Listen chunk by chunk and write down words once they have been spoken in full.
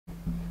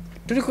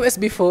Tuli ku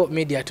SB4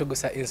 MEDIA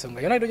tugusa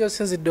ensonga. Yona idojo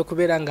sinzidde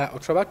okubeera nga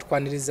otulaba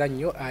tukwaniriza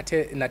nnyo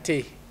ate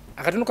nate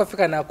akatunu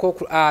kafika nako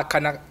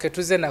kana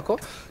ketuze nako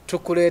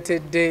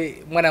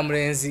tukuleetedde mwana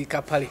mulenzi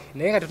Kapale.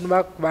 Naye nga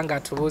tunuma kubanga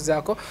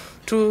atubuuzaako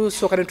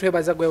tusooka ne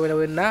twebaza gwe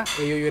wenna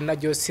eyo yonna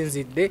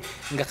gy'osinzidde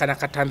nga kana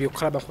katambi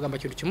okulaba kugamba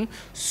kintu kimu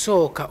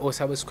sooka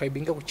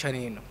osubscribinga ku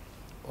channel eno.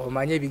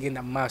 Omanye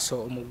bigenda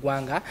maaso mu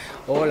ggwanga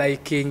o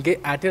likinge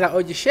atera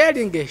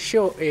ogisharinge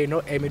show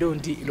eno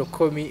emirundi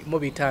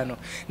 15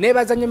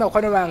 nebaza nnyo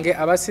makwano bange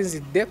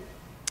abasinzidde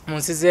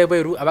munsi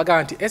z'ebweru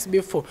abagamba nti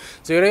SB4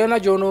 zoyera yona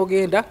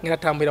gy'onoogenda ngenda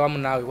tambulira wamu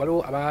naawe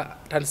waliwo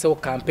abatandisewo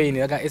campaign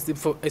eraga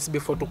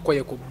SB4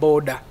 tukoye ku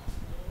border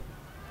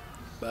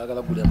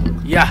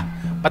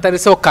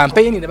batandisewo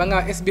campaign ne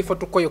banga SB4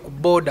 tukoye ku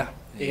border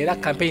era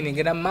campaign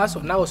ngenda maaso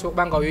nawe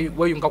sobanga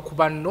weyunga ku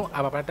banno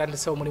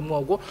abatandisewo mulimu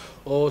ogwo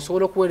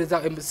osobola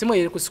okuweereza simu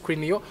eri ku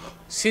screen yo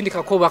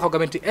sindikako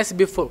bakagamba nti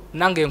SB4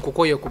 nange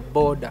nkukoye ku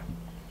border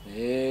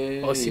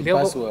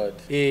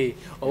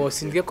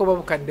osindikeko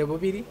babukadde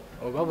bubiri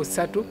oba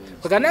busatu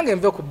kuga nange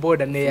nve ku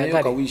border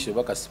neyagale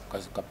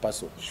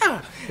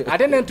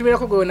ate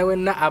nentumirako gwe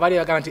wenna abali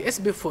bagamba nti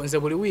SB4 nze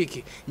buli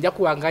wiiki nja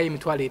kuwangayo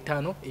emitwalo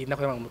 5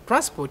 erinakulaba mu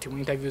transport mu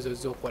interviews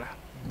ozokola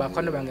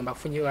bakwano bange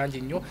bafunye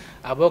bangi nnyo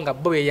abo nga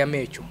bo beyama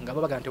ekyo nga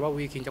bo bagamba nti oba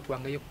wiiki nja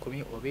kuwangayo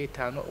 10 oba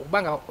 5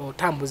 okubanga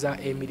otambuza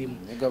emirimu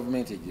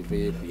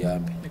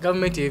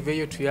government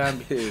eveeyo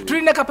tuyambe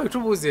tulina Kapale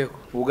tubuuzeeko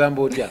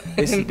ugamba otya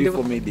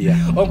SB4 MEDIA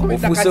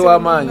ofuse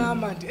w'amaanyi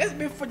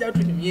SB4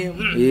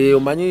 jatunyumye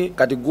omanyi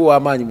kati gwe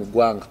w'amaanyi mu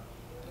ggwanga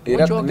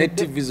era ne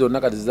TV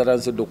zonna kati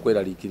zizatansedde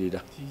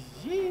okweraliikirira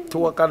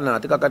tuwakana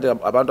ate kakati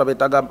abantu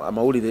abetaaga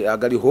amawulire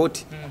agali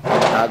hot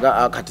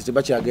kati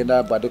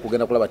tebakyagenda bade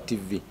kugenda kulaba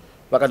TV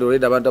bakati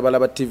oleda abantu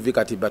abalaba TV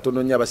kati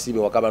batono nnyo abasibe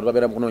waka abantu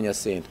babeera mu kunoonya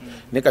ssente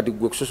ne kati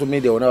gwe ku social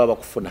media wonna baba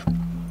bakufuna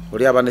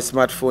oli aba ne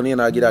smartphone ye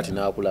n'agira ati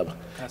naakulaba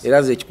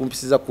era nze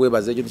ekikumpisiza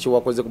kwebaza ekintu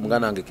kyewakoze ku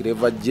muganda wange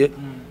kireva jje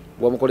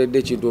wamukoledde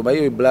ekintu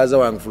omaye blaza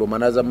wange from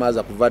anaza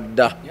maza kuva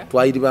dda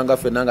twayiribanga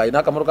ffenna nga alina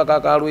akamotoka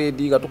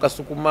kakalwedi nga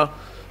tukasukuma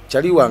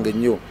kyali wange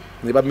nnyo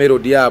ne ba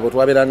melody abo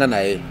twabeeranga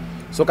naye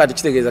so kati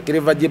kitegeeza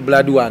kireva jje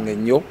blood wange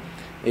nnyo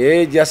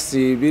just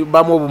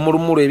bamu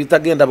obumulumulu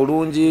ebitagenda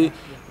bulungi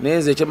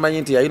nenze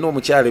kyemanyi nti yalina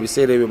omukyalo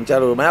ebiseera ebyo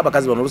omukyalo omanyi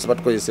abakazi bano oluusi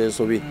batukozesa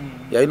ensobi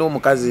yalina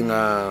omukazi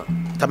nga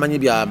tamanyi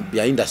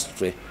bya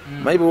industry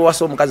manyi bwe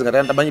wasa omukazi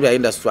nga tamanyi bya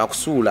industry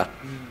akusuula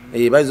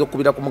bayinza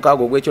okukubira ku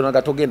mukaago ogwekyo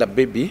naga togenda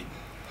baby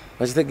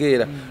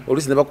bakitegeera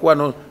oluusi ne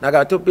bakuwa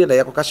naga topenda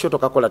yako kashoto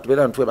kakola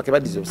tubeera ntwebake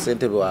badize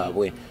obusente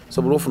bwabwe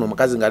so buli ofuna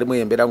omukazi ng'alimu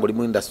embeera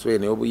ng'olimu industry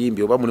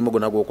n'obuyimbi oba mulimu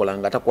gonna gw'okola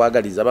nga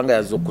takwagaliza abanga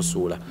yazze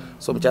okusuula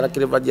so omukyala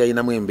kireva gye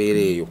yalinamu embeera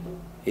eyo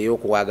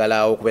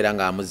eyokuwagala okubeera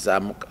nga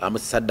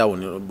amusa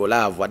down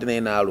bolaavu ate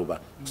naye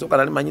n'aluba kusooka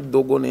nali manyi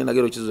ddogo naye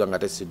nagera okizuza nga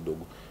tesi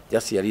ddogo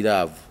just yali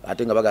laavu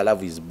ate nga baga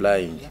love is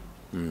blind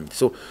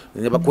so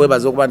ne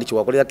bakwebaza okuba nti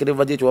kyewakolera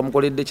kireva gye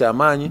kyewamukoledde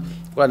kyamaanyi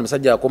kola ni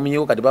musajja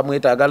akomyewo kati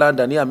bamwetaaga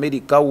London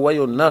America wa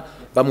yonna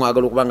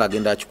bamwagala okuba nga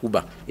agenda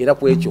akikuba era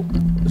ku ekyo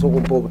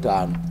sokumpa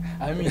obutaano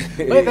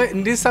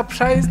ndi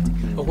surprised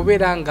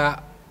okubeera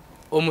nga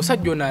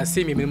omusajja ono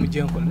asiimye emirimu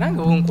gyenkola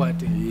nange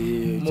bunkwate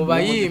mu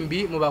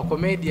bayimbi mu ba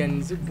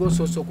comedians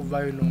gwosoose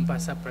okuvaayo nompa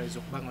surprise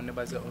okubanga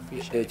nebaze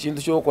official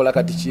ekintu kyokola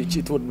kati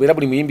beera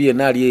buli muyimbi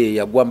yenna ali eyo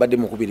yagwa mbadde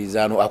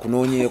mukubirizaano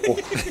akunoonyeeko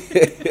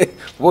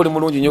kuba oli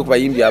mulungi nnyo ku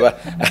bayimbi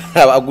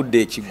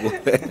abagudde ekigo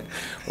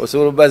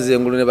osobola obazza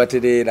engulu ne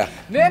batereera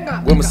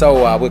gwe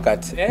musawo waabwe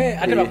kati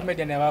ate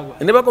bacomedian abagwa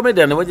ne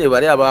bacomedian ne bwe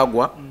bali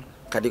abagwa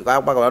kati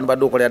kwaka abantu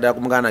badde okolera ddala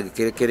ku muganda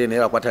gekerekere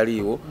naye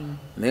bakwataliiwo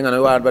naye nga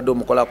nawe abantu badde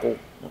omukolako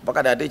mpaka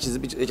ate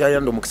ekizibu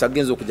ekyayanda omukisa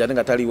agenza okujja ate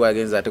nga taliiwo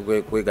agenza ate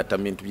kwegatta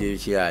mu bintu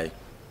by'ekyayi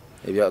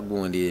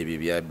ebyagundi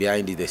ebyo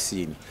behind the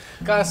scene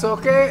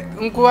kasooke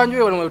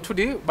nkuwanjuye wano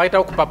tuli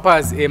bayitawo ku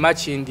papas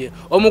emakindye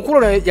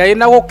omukulu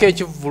yayinawo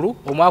ekivulu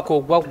omwaka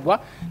ogwaggwa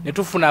ne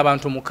tufuna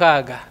abantu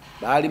 6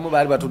 baali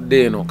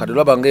batudde eno kati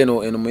olaba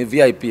ng'eno mu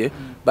VIP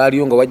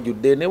baaliyo nga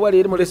wajjudde ne wali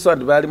eri mu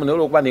restaurant baalimu naye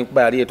olwokuba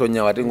n'enkuba yali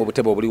etonnya wate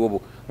ng'obutebe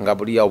obuliwo nga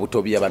buli awo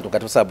butobi abantu nga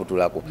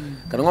tosabutulako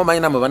kati ng'omanyi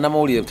nammwe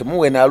bannamawulire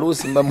temuwe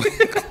naaluusi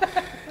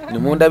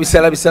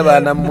nemundabisa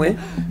baana mmwe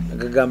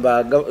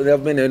gamba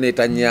gavumenti nayo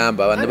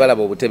netanyamba ne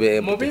balaba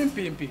obutebe mu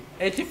bimpimpi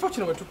ekifo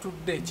kino bwe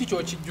tutudde kikyo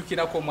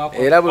okijjukirako omwaka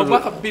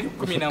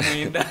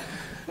 2019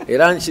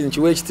 era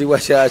nkiwa ekitiibwa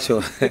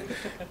kyakyo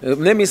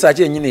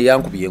n'emisaaki ennyini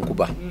eyankubiye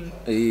enkuba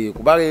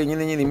kuba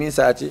ennyini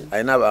misaaki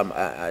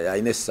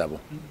alina essabo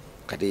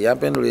kati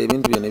yampendula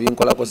ebintu byo ne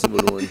binkolako si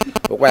bulungi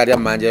okuba yali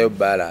ammanjayo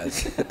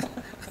balance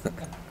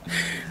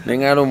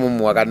nengana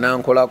omumuwa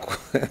kanankolako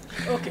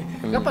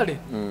Kapale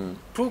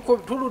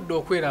tuludde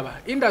okweraba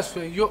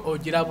industry yo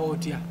ogiraba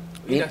otya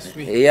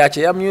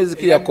eya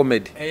music ya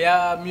comedy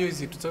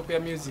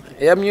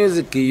eya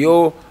music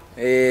yo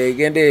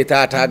egenda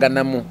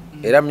etaataaganamu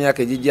era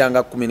myaka egijjanga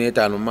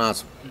 15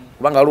 maaso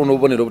kubanga waliwo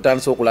n'obubonero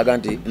obutandise okulaga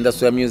nti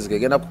industry ya music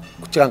egenda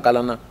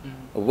kukyankalana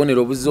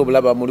obubonero obuzze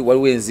obulaba muli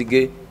waliwo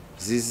enzige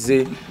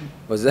zizze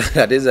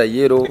ate za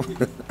yero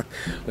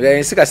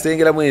ensi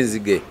kasitengeramu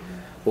enzige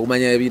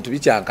okumanya ebintu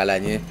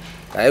bikyankalanye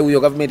aye uyo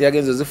government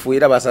yagenzo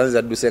zifuira basanze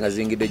adduse nga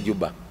zingide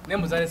Juba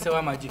nemuzale sewa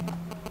amaji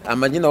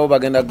amajina bo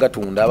bagenda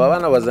gatunda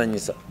abana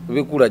bazanyisa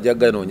bikula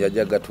jagga nonja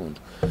jagga tunda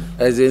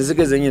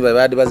enzige zenyi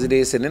babadi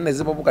bazirese nene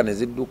zibobuka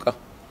nezidduka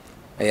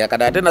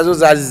akada ate nazo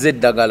zazize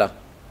ddagala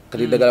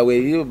kati ddagala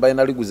we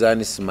bayina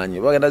liguzani simanyi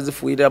bagenda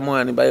zifuira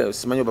mwani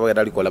simanyi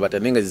bagenda likola bata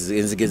nenga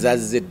enzige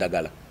zazize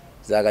ddagala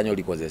zaganyo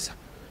likozesa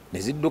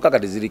nezidduka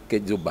kati zirike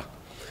Juba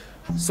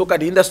so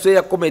kati industry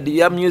ya comedy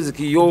ya music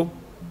yo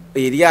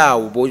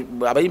eriawo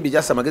abayimbi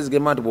jasa magezi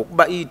gemantu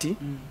bokuba iti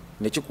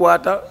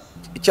nekikwata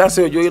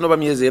chance yojo yino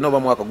bamyeze eno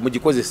bamwaka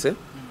mugikozese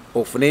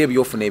ofune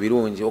ebyofune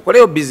ebirungi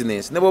okoleyo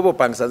business nebo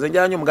bopangisa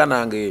zenjanyo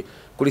muganange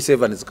kuli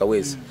Sevens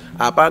Kawezi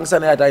apangisa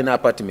na yata ina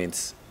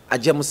apartments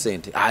ajja mu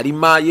sente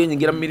alima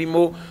yenyingira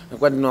mirimo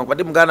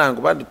kwadi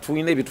muganange bandi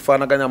tuine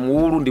ebitufanaganya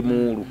muulu ndi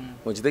muulu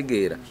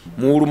okitegeera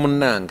muulu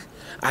munnange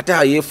ate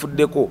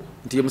ayefuddeko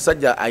nti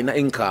musajja aina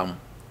income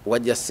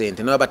wajja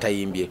sente no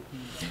batayimbye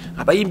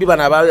abayimbi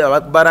bana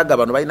abaraga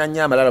bano balina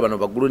nnyo amalala bano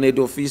bagulu net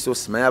office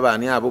osimaya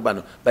baani abo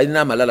bano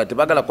balina amalala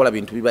tebagala kola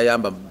bintu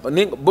bibayamba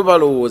bo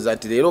balowooza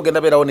nti leero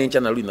ogenda beerawo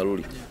n'enkya naluli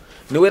naluli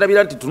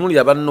neweerabira nti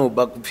tunulira banno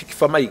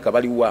bafikifa mayika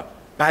baliwa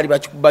baali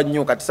bakikuba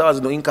nnyo kati sawa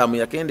zino income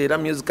yakendeera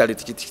musical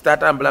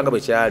kitatambula nga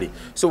bwe kyali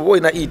so bwe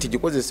olina iti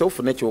gikozese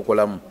ofune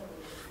kyokolamu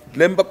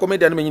lemba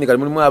comedian menyini kali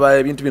mulimu aba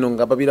ebintu bino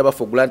nga babira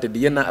bafo granted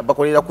yena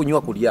bakolera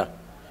kunywa kulya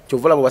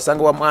kyovula bwe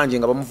basanga wa mwanje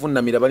nga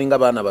bamuvunnamira balinga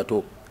baana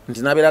bato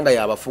nti nabeera nga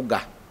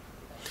yabafuga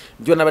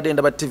Njo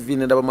nabadenda ba TV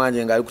nenda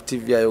bamanje nga ali ku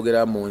TV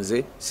ayogera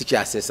munze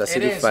sikyasesa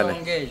sirifana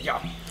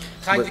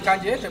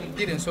kanji yete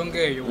mugire ensonga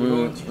eyo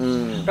bulungi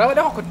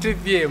rabada ku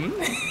TV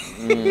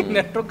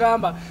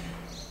netogamba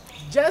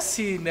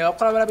jasi ne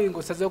wakola balabi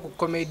ngosaze ku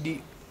comedy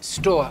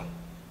store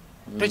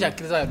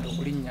tokyakiriza yadde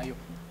okulinnyayo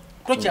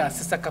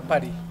tokyasesa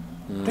Kapale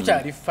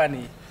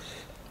tokyalifane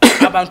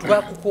abantu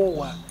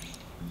bakukowa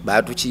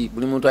batuki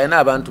buli muntu alina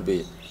abantu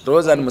be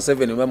Rosa ni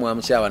Museveni bamu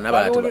amchawa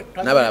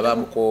nabala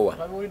bamukowa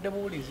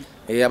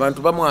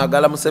abantu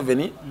bamwagala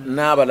Museveni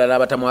nabalala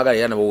batamwagala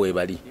yana bo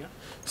webali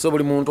so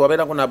buli muntu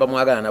abera ko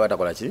nabamwagala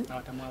nabatakola ki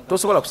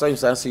tosobola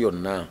kusanyusa nsi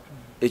yonna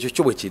ekyo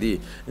kyo bwe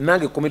kiri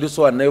nange comedy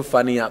so nayo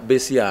fani ya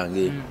base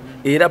yange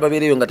era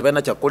babereyo nga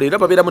tebana kyakola era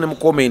babera mu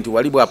comment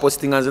wali bwa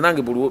posting anze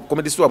nange bulu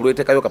comedy so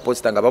abuletekayo ka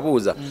posta nga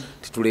babuuza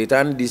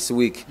tituletani this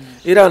week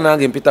era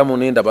nange mpita mu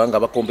nenda banga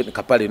ba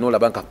Kapale no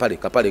labanga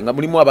Kapale nga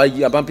mulimu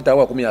abayi abampita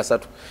wa 13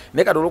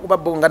 ne kadolo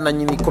kubabonga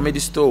nanyini comedy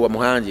store wa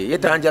Muhanji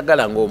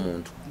yetanjagala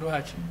ng'omuntu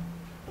lwaki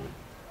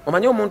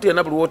omanyi omuntu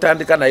yena bulu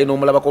otandika naye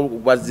n'omulaba ko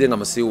bazenga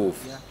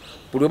musiwufu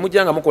buli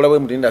mujanga mukola bwe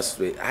mu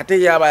industry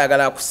ate yaba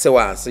yagala kusse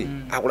wansi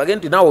akulage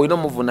nti nawo ino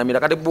muvunamira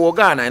kati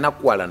bwogana ina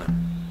kwalana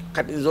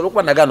kati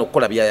zolokwa nagano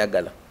kola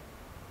byayagala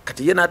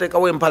kati yena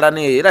atekawo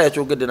empalane era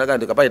yakyogedde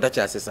nagandi Kapale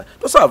takyasesa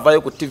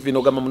tosavayo ku TV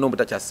no gamba munombo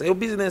takyasesa yo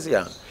business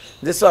ya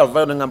nze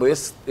savayo ngambo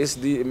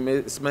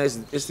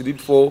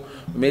SB4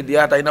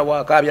 MEDIA taina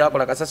wakabya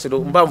akola kasasiro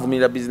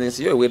mbamvumira business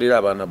yo ewerera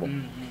abana bo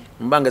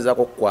mbangeza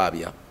ko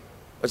kwabya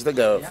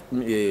okitega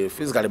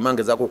physically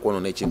mangeza ko kono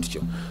n'ekintu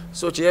kyo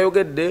so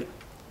kyayogedde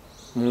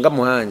nga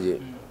Muhanje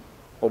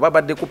oba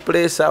badde ku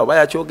pressa oba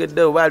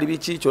yakyogedde oba ali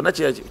biki kyonna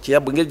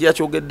kyeyabungeri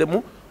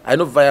yakyogeddemu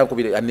ayino vaya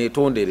nkubire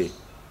Onetonddere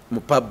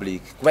mu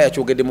public kuba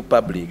yakyogedde mu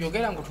public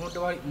yogera ngo tunodde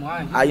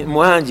wali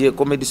Muhanje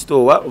comedy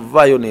store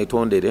vayo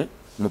Onetonddere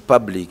mu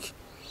public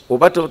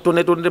oba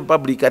Onetonddere mu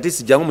public ati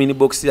sijangu mu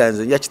inbox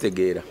yanze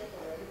yakitegeera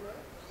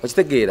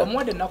okitegeera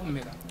omwade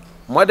nakumeka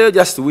mwade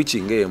just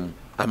witching game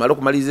amalo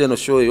kumaliza eno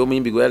show yo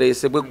muyimbi gwa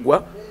lese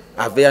bweggwa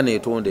ave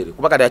Onetonddere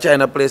kuba kati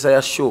akyalina pressa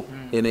ya show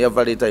eno ya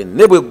Valentine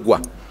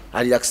nebweggwa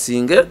ali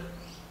yakisinge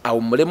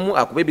awumulemu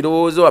akuba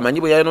ebirowoozo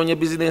amanyi bwe yayononye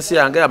business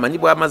yange amanyi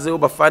bwe amazeewo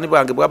bafani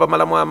bwange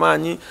bwabamalamu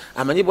amaanyi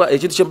amanyi bwa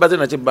ekintu kyembaze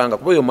nakyebanga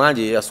kuba oyo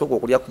Muhanji yasooka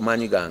okulya ku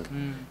maanyi gange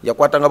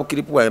yakwatanga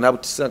bukiripu bwange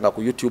nabutisanga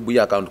ku YouTube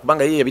ya account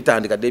kubanga ye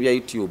yabitandika dde bya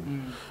YouTube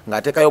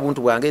ng'ateekayo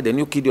obuntu bwange the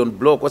new kid on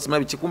block osima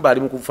bikikumba ali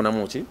mu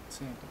kufunamu ki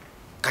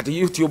kati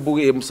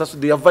YouTube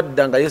musasudde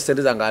yavadda nga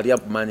yesente zange ali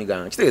ku maanyi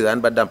gange kitegeeza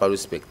nibadde ampa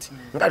respect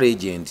nga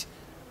legend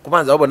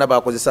kubanza bonna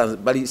bakozesa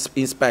bali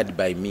inspired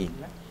by me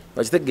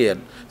okitegeera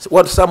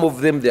what some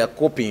of them they are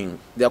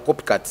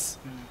copycats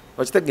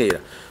okitegeera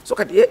so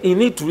kati you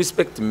need to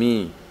respect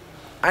me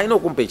ayina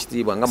okumpa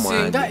ekitiibwa nga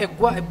Muhanji singa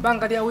eggwa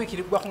ebbanga lya wiiki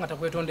liggwako nga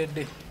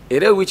takwetondedde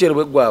era wiiki ero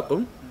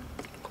bweggwako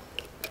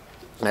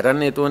nga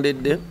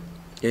tanneetondedde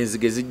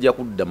enzige zijja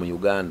kudda mu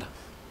Uganda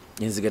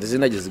enzige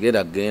tezirina gye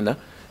zigenda kgenda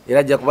era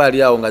ajja kuba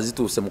ali awo nga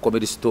zituuse mu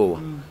comedy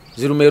store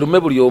zirumeerume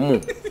buli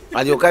omu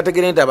alyoka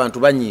ategere nti abantu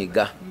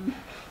banyiiga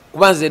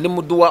kuba nze ndi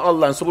muddu wa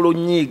Allah nsobola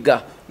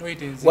onyiiga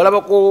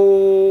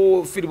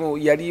walabako firimu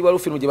yali waliwo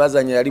firimu gye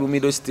bazanya yali mu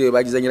Middle East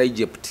bagizanyira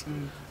Egypt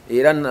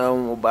era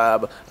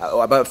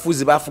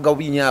abafuzi bafuga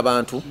bubinya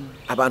abantu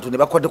ne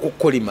bakwade ku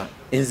kolima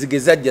enzige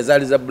zajja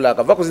zaali za black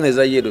avako zine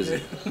za yellow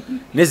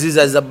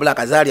neziza za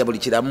black zaali buli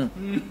kiramu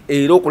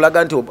era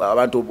okulaga nti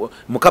abantu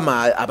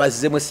mukama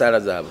abazzemu essala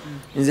zaabwe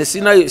nze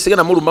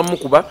sigenda muluma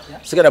mukuba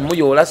sigenda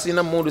muyola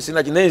sina mundu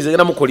sina kinenze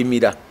genda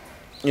mukolimira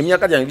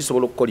emyaka gyange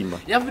gisobola okukolima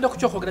yavudde ku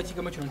kyokwogera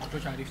kigambo kino kito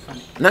kyali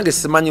fani nange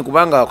simanyi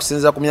kubanga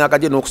okusinza ku myaka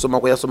gye n'okusoma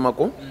kwe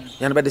yasomako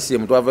yandibadde si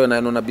muntu avayo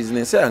nayonoona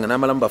bizinensi yange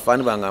n'amalamu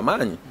bafaani bange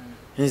amaanyi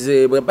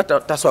nze bweba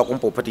tasobola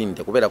kumpa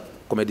opportunity kubeera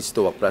comedy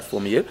store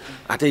platform ye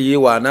ate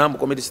yeewaana mu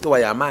comedy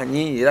store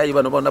y'amaanyi era ye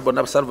bano bonna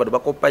basalvado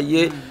bakopa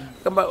ye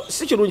gamba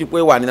si kirungi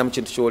kwewaanira mu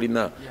kintu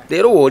ky'olina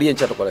leero wooli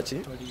enkya tokola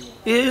ki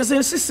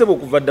nze si ssebo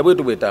okuva dda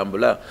bwetu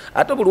bwetambula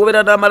ate buli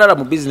wobeera n'amalala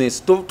mu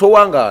bizinensi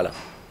towangaala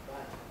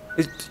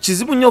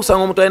kizibu nnyo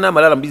okusanga omuntu alina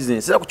amalala mu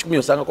bizinensi era ku 10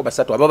 osangako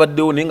basatu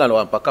ababaddewo naye nga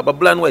wampaka ba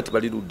Blan White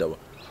bali luddawa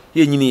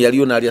yennyini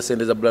yaliyo n'alya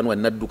sente za Blan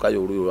White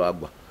n'addukayo oluyo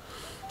lwagwa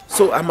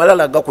so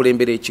amalala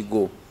gakulembera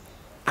ekigo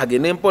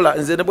agenda empola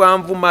nze ne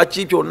bwanvuma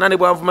ki kyonna ne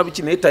bwanvuma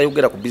biki naye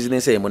tayogera ku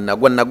bizinensi emu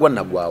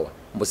nagwawa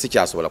mbu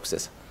sikyasobola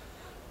kusesa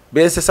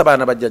bensesa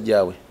baana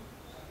bajjajjaawe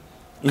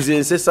nze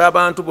nsesa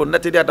abantu bonna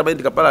teri atamanyi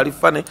nti Kapale ali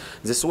fane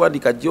nze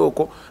siwandiika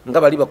joko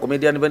nga bali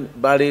bakomediani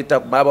baleeta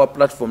babawa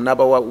platform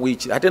n'abawa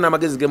wiiki ate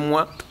n'amagezi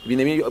gemuwa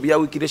bino bya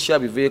wiikire sha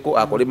biveeko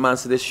akole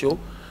mansire show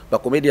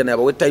bakomediani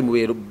abawe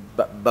time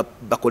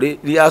bakole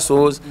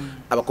rehearsals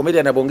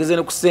abakomediani abongeze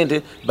ne ku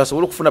ssente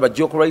basobole okufuna ba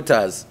joke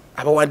writers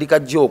abawandiika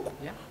joko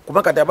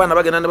kuba kati abaana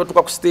bagenda ne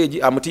batuka ku stage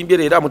amutimbye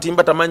leero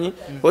amutimba tamanyi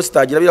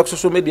hosta agirabira ku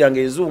social media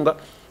ng'ezunga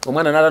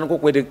omwana n'alanako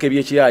okwetegeka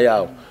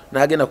ebyekiyaayawo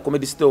n'agenda ku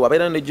comedy store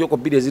abaina ne joko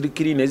bbiri eziri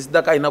clean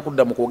ezidaka alina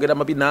kudda mu kwogera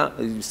mabina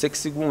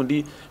sexy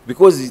gundi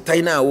because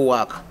tainaawo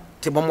waaka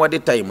tebamuwadde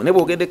time ne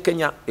bwogende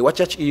Kenya ewa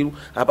church iru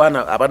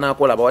abaana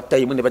akola abawa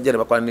time ne bajja ne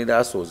bakwanira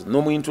asos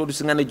n'omu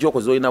introducinga ne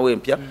joko zoyinawo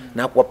empya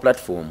n'akuwa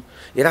platform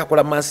era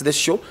akola mass the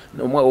show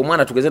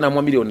omwana tugeze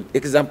namwa million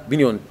example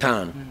million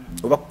 5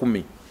 oba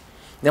 10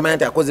 nyamanya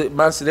nti akoze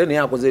mansile naye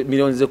akoze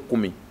millions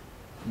 10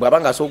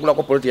 bwabanga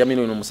asokulako politi ya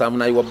million 7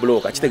 nayi wa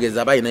block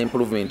akitegeeza abayi na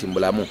improvement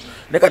mbulamu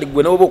ne kati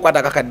gwe n'obo kwata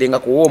akakaddenga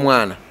ku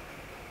omwana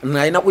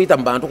nalina kuyita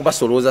mu bantu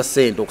kubasolooza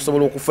ssente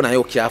okusobola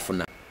okufunayo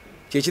kyafuna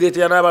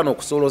kyekireetera n'abaana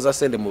okusolooza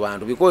ssente mu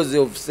bantu because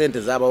of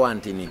ssente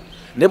z'abawantini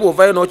ne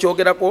bw'ovaayo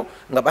n'okyogerako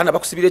nga baana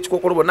bakusibira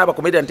ekikokolo bonna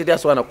abakomedian teri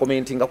asobola na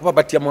commentinga kuba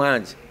batya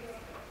Muhanji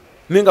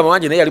ninga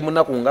Muhanji naye yali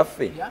munaku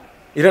ngaffe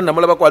era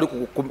namulabako ali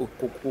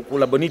ku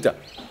La Bonita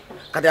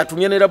kati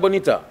atumye ne La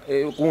Bonita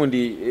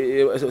kundi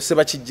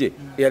sebakijje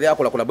yali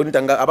akola ku La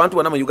Bonita nga abantu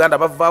bana mu Uganda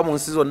bava mu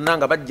nsi zonna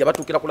nga bajja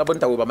batukira ku La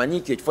Bonita we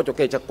bamanyiki ekifo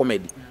kyokka ekya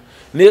comedy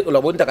ne La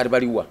Bonita kati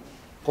baliwa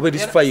comedy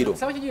fairo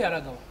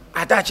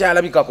ate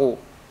akyalabikako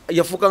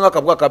yafuuka nga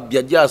kabwa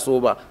kabbya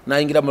gyasooba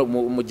nayingira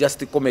mu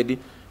just comedy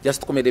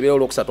beera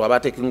olwokusatu aba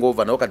taking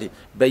over nawo kati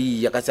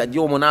bayiya kasi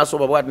ajja omwo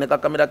n'asooba bwati ne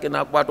kakamera ke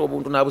n'akwata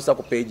obuntu n'abusa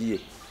ku page ye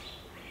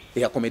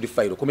ya comedy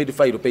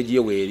file page ye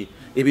weeri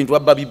ebintu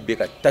abba bibbe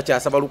kati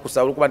takyasaba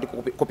lukusa olwokuba nti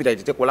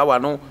copyright tekola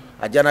wano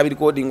ajja n'abi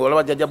recording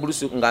olaba jjajja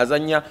Bruce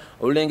ng'azannya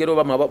olulengero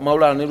oba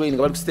mawulana ne lwini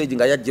nga bali ku stage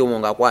nga yajja omwo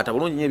ng'akwata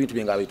bulungi nnyo ebintu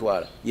bye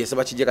ng'abitwala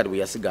yesaba kijje kati bwe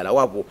yasigala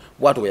waabwo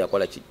bw'atyo bwe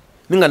yakola ki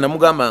ninga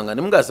namugambanga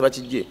ne mugasaba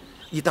kijje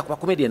yita kwa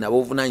comedian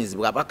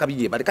abovunanyizibwa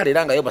abakabije bali kale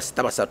era nga yo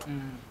basita basatu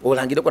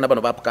olangireko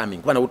nabano ba upcoming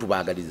kuba nawo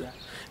tubaagaliza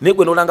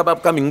negwe nolanga ba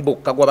upcoming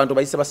bokka gwa abantu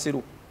bayise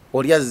basiru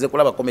oliyazize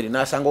kulaba comedy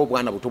nasanga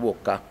obwana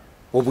butobokka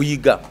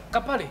obuyiga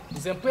Kapale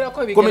nze mpera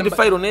ko ebigamba comedy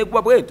file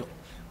negwa bweto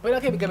mpera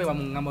ko ebigambe ba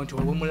mungamba nti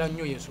wemula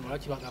nnyo yesu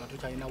lwaki bagamba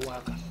tutalina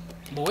waka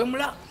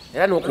mbowemula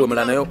era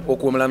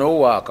n'okuwemula nayo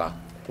waka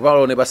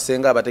kuba ne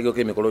basenga abategeko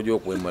emikolo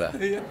gy'okuwemula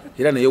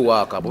era naye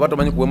waka bwe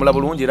batomanyi kuwemula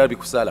bulungi era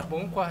bikusala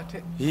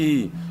bonkwate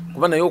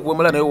kuba naye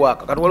okuwemula naye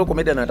waka kati waliwo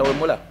comedian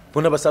atawemula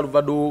bonna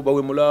basalvado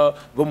bawemula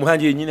bo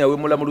Muhanji yennyini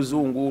awemula mu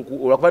luzungu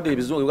olwakuba nti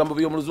ebigambo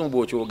by'omu luzungu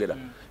bw'okyogera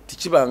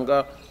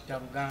tikibanga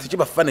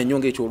tikibafana ennyo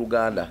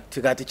ng'ekyoluganda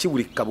tikati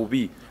kibulikka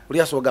bubi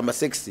oli asobola gamba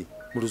sexy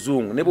mu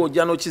luzungu ne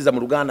bw'ojja n'okiza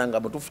mu luganda nga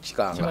mutuufu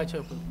kikanga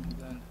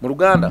mu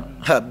luganda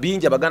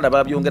bingi abaganda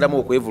babyongeramu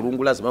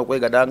okwevulungula zima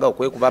okwegadanga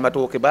okwekuba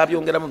amatooke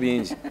babyongeramu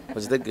bingi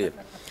okitegeera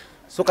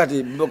so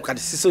kati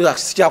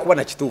sikyakuba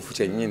na kituufu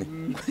kyennyini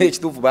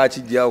ekituufu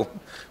bakijjawo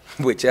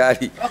bwe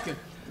kyali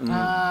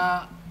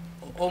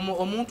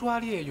omuntu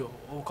ali eyo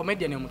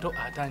comedian omuto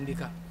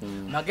atandika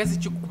magezi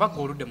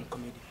kikubaga oludde mu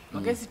comedy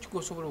magezi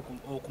kikosobola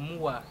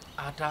okumuwa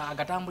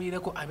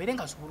agatambulireko abeere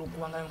nga asobola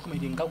okuwangala mu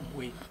comedy nga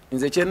gwe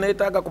nze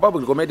kyenneetaaga kuba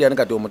buli comedian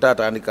kati omuto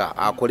atandika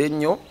akole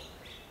nnyo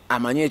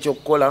amanye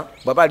ekyokukola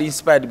baba ali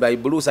inspired by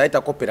blues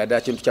ayita kopera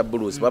ddala kintu kya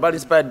blues baba ali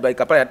inspired by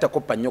Kapale ayita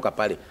koppa nnyo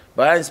Kapale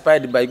baba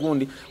inspired by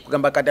gundi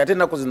kugamba kati ate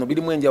ennaku zino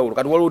birimu enjawulo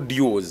kati waliwo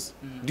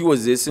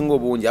duos esinga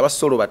obungi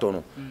abasolo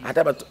batono ate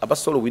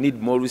abasolo we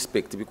need more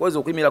respect because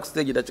okuyimira ku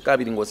stage dakika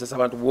abiri ng'osesa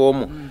abantu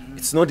bw'omu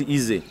it's not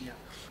easy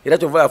era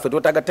kyova yaffe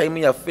twetaaga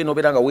time yaffe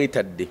n'obeera nga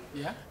weetadde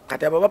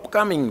kati abo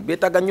upcoming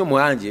beetaaga nnyo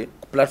Muhanji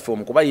ku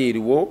platform kuba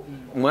yeeriwo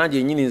Muhanji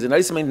yennyini nze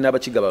nali simanyi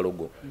n'abakiga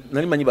balogo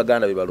nali manyi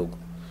baganda be balogo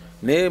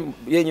ne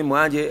yenyi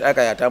Muhanji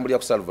Akaaye atambulira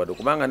ku Salvador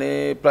kubanga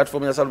ne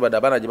platform ya Salvador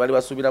abana gye bali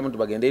basubiramu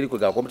tubagenda eri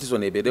kwega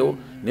competition eberewo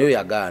neyo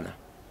yagaana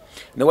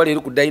ne wali eri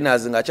ku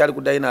diners nga akyali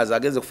ku diners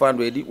agenze ku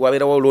Fandwedi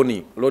wabeerawo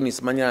Loni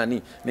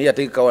simanyani ne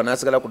yategeka wa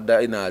nasigala ku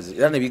diners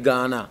era ne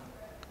bigaana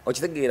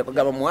okitegeera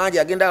kugamba Muhanji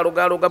agenda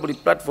aloga buli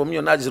platform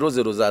yonna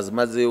zirozero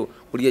zazimazeewo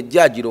buli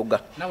ejjaji loga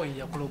nawe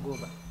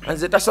yakulogoba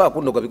nze tasobola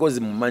kundoga because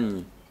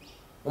mumanyi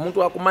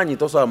omuntu akumanyi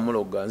tosobola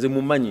muloga nze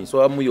mumanyi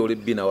so amuyola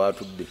ebbina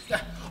watudde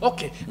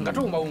okay nga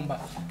tuwumbawumba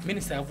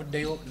minisita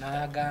yavuddeyo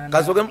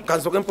n'aganda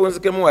kansoke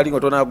mpunzikemu wali nga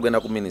tonaa kugenda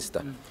ku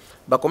minisita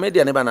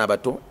bakomediya ne bana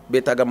abato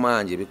beetaaga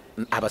Muhanji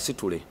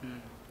abasitule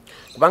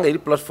kubanga eri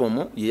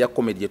platform ye ya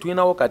comedy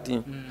tulinawo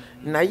kati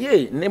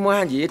naye ne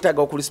Muhanji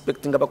yeetaaga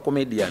okurespectinga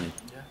bakomedian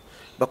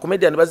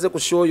bakomedian bazze ku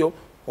show yo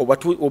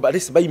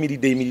obalesi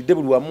bayimiridde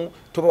buli wamu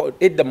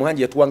edda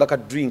Muhanji yatuwanga ka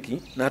drink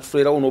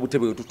n'atufulerawo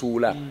n'obutebe bwe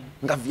tutuula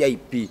nga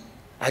VIP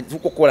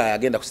atukokola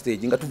agenda ku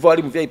stage nga tuva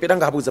wali mu VIP era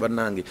nga abuuza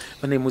bannange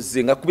bane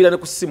muzze nga kubira ne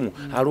ku simu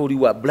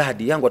aliwa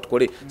blood yangu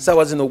atukole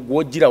sawa zino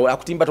gwogira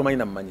akutimba tomanyi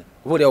namanya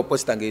obole awo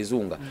posta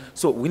ngezunga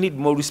so we need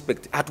more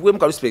respect atuwe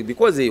muka respect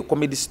because a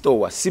comedy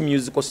store si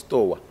musical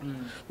store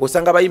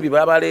osanga bayimbi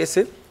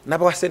babalese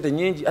nabo wasente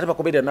nyingi ate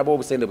bakomedian nabo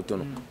obusende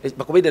butono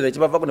bakomedian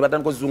ekibavako ne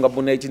batandika kuzunga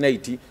bu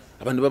night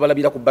abantu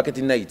babalabira ku bucket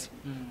night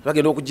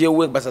bagenda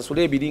okujewe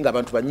basasule ebiringa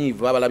abantu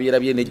banyivu babalabira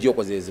bye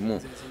nejjoko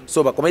zezimu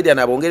so bakomedian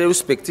abongere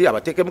respect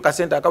abateke mu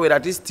kasente akawera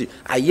artist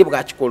ayebwa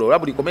akikolo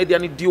buli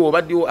comedian dio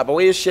badio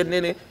abaweshe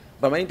nene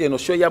bamayinte no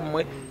show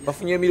yamwe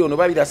bafunye milioni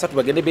 2-3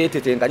 bagende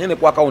betetenganye ne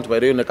ku account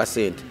bareyo ne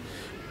kasente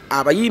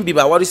abayimbi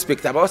bawa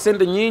respect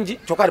abawasende nyingi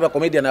chokali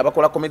bakomedian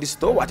abakola comedy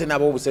store ate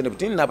nabo obusende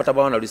butini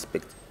nabatabawana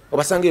respect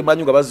obasange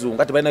embanyu nga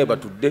bazunga ate balinayo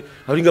batudde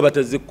abalinga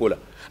batazikola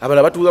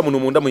abala batuula muno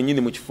munda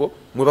mwenyini mu kifo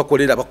mwe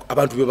bakolera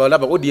abantu be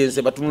balaba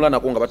audience batunula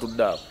nako nga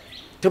batudde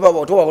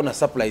awo tebabona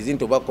surprise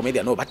into ba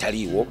comedian no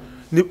bataliwo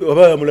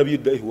aba mulabye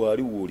dai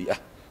wali wuli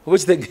obo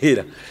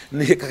kitegeera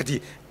ne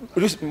kati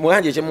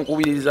Muhanji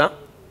ekimukubiriza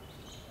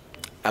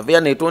avya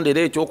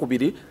Onetonddere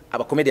ekyokubiri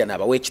abakomedian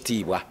abawe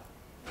ekitiibwa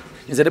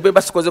nze ne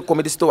basikoze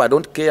comedy store I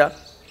don't care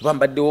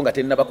bambaddewo nga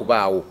tenna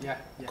bakubaawo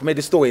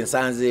comedy store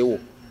ensanzeewo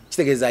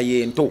kitegeeza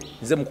yento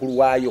nze mukulu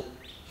waayo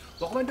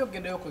wakomedi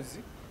ogendayo kozi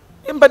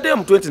embaddeyo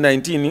mu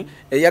 2019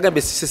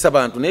 yagambe sisesa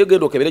abantu naye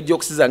genda okebere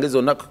jokes zange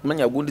zonna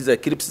kumanya gundi za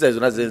clips za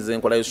zonna zenze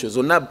nkolayo show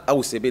zonna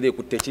awusebere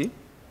ku teki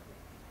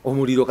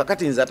omuliro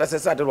kakati nze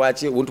atasesa ate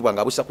lwaki obuntu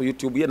bwange abusa ku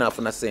YouTube ye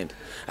naafuna sente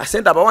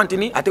asente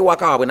abawantini ate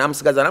waka waabwe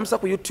namusigaza namusa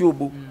ku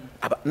YouTube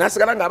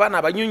nasigala nga abaana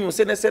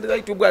abanyunyuse ne sente za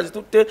YouTube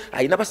azitutte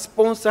ayina ba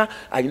sponsor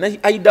ayina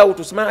hideout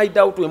usima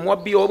hideout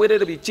emwabi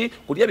obwerere biki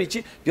kulya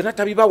biki byonna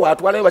tabibawa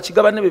atwalayo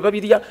bakigabane be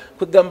babirya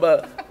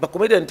kwegamba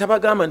bakomedian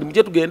tabagamba ndi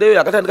muje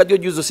tugendeyo akatandika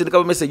jojuzo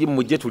sindika message mu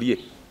muje tuliye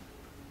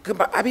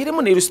kamba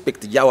abiremu ne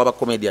respect jawa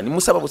bakomedian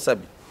musaba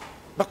busabi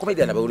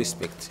bakomedian aba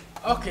respect.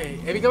 Okay,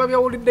 ebigaba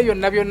byawulidde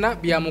byonna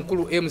bya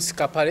mukulu MC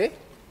Kapale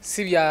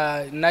si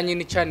bya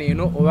nanyini channel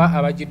eno oba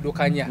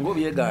abajiddukanya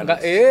nga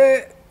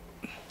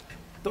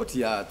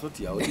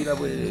totia odira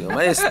bwe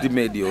ma SB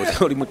media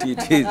oli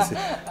mutitize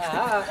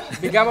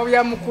bigaba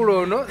bya mukulu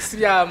ono si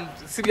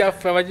bya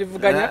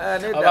abajivuganya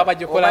oba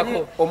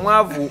abajikolako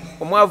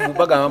omwavu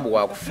bagamba mbu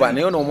wakufa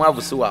naye ono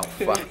omwavu si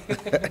wakufa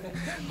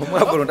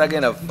omwavu ono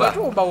tagenda kufa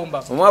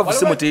omwavu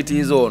si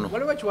mutitize ono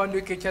waliwo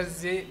kiwandiiko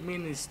ekyaze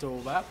minisita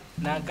oba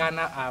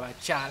n'agaana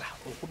abakyala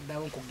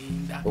okuddawo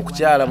okugenda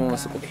okukyala mu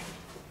nsiko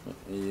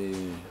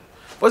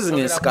pozi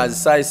ngensikazi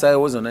sayi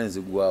wozo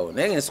nanzigwawo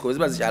naye ngensiko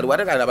ziba zikyali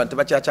watekala abantu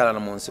bakyakyalana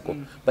mu nsiko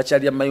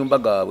bakyalya mayumba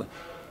gaabwe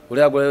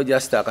oli agulayo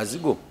just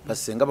akazigo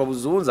basenga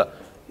babuzunza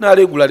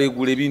nalegula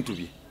ebintu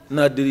bye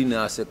naddiri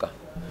naseka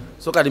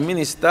so kati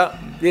minisita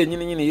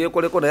yenyini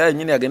yekoleko naye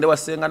yenyini agende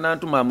wasenga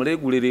nantuma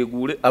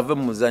amulegule ave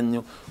mu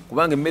muzannyo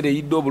kubanga emmere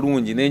eyidde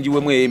obulungi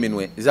nenjiwemu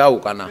eyeminwe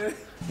zaawukana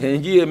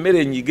enji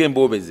emmere enyiga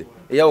embobeze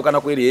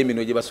eyawukana kweri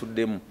eyeminwe gye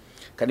basuddemu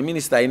kati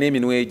minisita ayina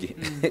eminwe gye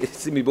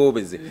si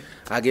mibobeze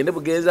agende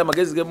bugenza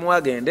amagezi gemu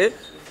agende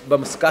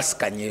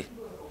bamusikasikanye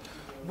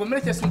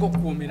bwemere kyesinga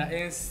okukuumira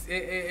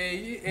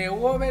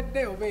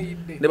ewobedde oba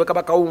eyidde ne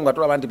bakabakawunga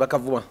tulaba nti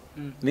bakavuma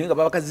naye nga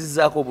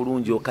babakazizzaako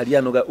obulungi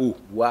okalya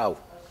waaw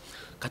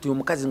kati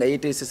omukazi nga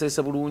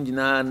yeteesesese bulungi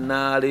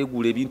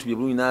nalegula ebintu bye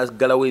bulungi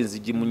nagalawo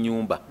enzigi mu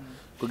nnyumba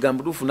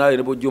kwegamba tuufu naawe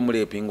ne bojja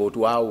omuleepinga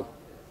otwawo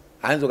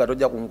ayinza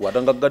ogatojja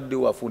kunkwata nga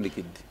gaddewo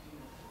afundikidde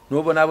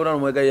nobonaabona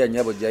nomwegayo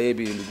yanyabo jjayo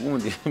ebintu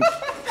gundi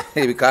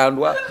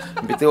ebikandwa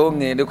mpitewo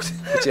ngende ku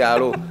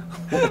kyalo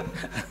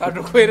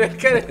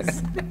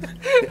atukwerekereza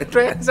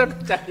tweyanza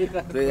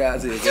tukyalira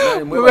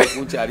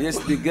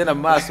genda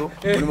mu maaso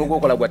mulimu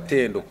gwokola gwa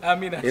ttendo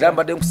era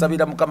mbadde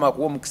nkusabira mukama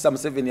akuwa omukisa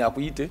Museveni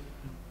akuyite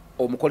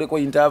omukoleko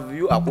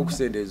interview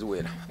akukusende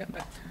eziwera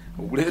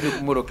ogulende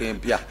kumoroka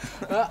empya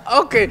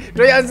okay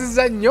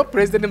tweyanziza nnyo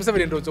president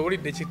Museveni ndowooza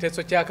owulidde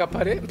ekiteeso kya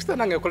Kapale mpisa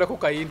nange ekoleko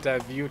ka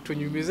interview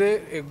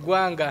tunyumize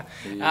eggwanga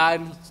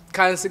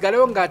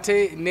kansigalewo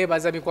ng'ate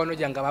neebaza mikwano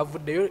gyange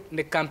abavuddeyo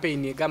ne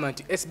campaign egamba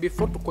nti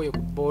SB4 tukoye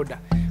ku border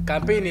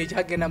campaign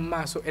ekyagenda mu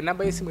maaso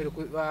enamba y'essimu eri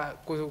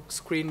ku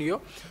screen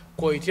yo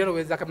koyitira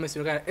nowezaako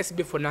message nga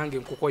SB4 nange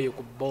nkukoye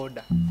ku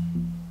border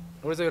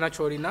olowooza yonna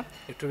kyolina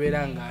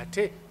etubeera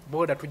ng'ate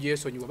border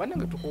tugyesonyiwa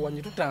bannange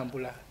tukuwanye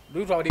tutambula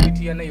luli twawala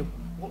ebitiya nayo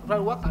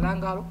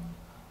wakalangalo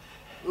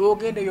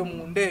ogende yo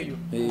mundeyo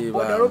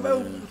odalobe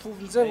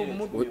nze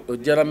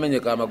ojjala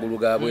menyeka amagulu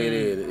ga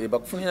bwerere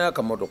bakufunira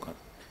akamotoka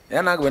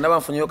era nange bwe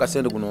nabanfunyeyo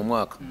kasente guno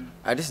omwaka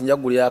ate sinja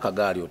kugulira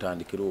akagaali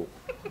otandikira okwo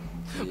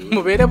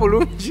mubeere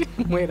bulungi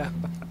mwera